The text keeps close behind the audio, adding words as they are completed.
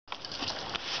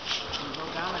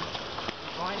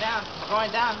down. He's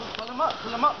going down. Pull him up.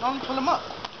 Pull him up. Don't pull him up.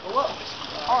 Go up.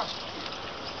 Hard.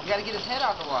 You gotta get his head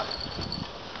out of the water.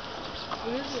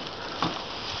 What is it?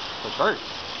 It's hurt.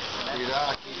 Dude,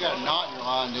 you got a knot in your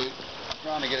line, dude. I'm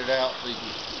trying to get it out so you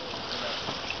can...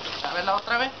 ¿Sabes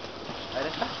otra vez? Ahí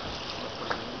está.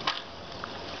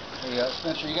 Hey,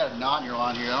 Spencer, you got a knot in your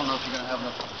line here. I don't know if you're gonna have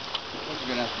enough. I think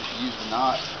you're gonna have to use the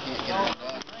knot. You can't get it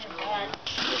undone.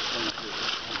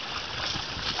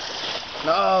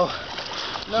 No.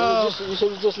 No. You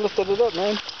should have just lifted it up,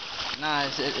 man. Nah,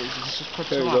 it's just put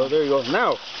There two you on. go. There you go.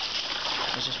 Now.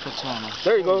 Let's just put two on.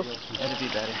 There you go. It'll be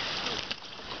better.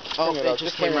 Oh, Bring it it up,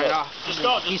 just just bring came it right up. off. Just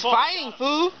go. He's fighting,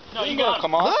 fool. No, you got him.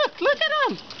 Come on. Look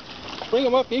at him. Bring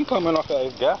him up. He ain't coming off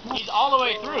that gap. He's all the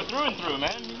way through and through,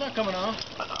 man. He's not coming off.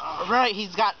 Right,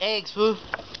 he's got eggs, fool.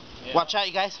 Yeah. Watch out,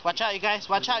 you guys. Watch out, you guys.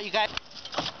 Watch out, you guys.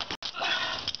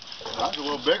 That's a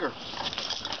little bigger.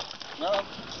 No.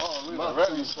 Oh, look at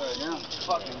the red side. Yeah.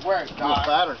 Fucking work, A little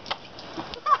fatter.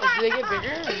 Do they get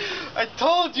bigger? I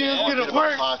told you Yeah, it's get gonna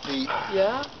work. about 5 feet.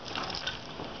 Yeah.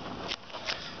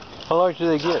 How large do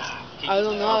they get? I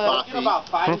don't know. About 5 feet. About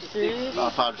 5 to 6 Serious? feet.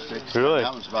 About 5 to 6. Really?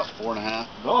 That one's about 4.5.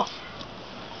 Oh.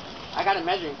 I got a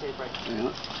measuring tape right here.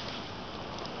 Yeah.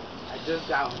 I just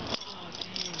got one.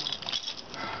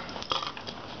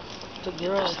 The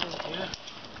girl.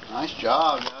 Nice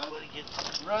job,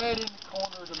 guys. Right in the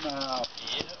corner of the mouth.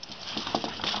 Yep.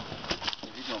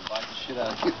 He's gonna bite the shit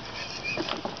out of you.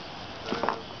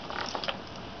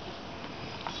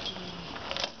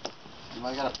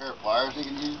 Anybody got a pair of pliers they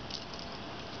can use?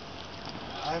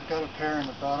 I've got a pair in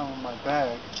the bottom of my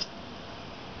bag.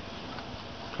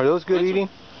 Are those good eating?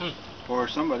 For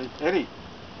somebody. Eddie.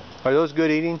 Are those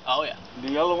good eating? Oh, yeah. The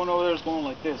yellow one over there is going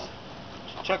like this.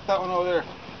 Check that one over there.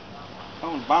 That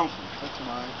one's bouncing. That's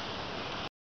mine.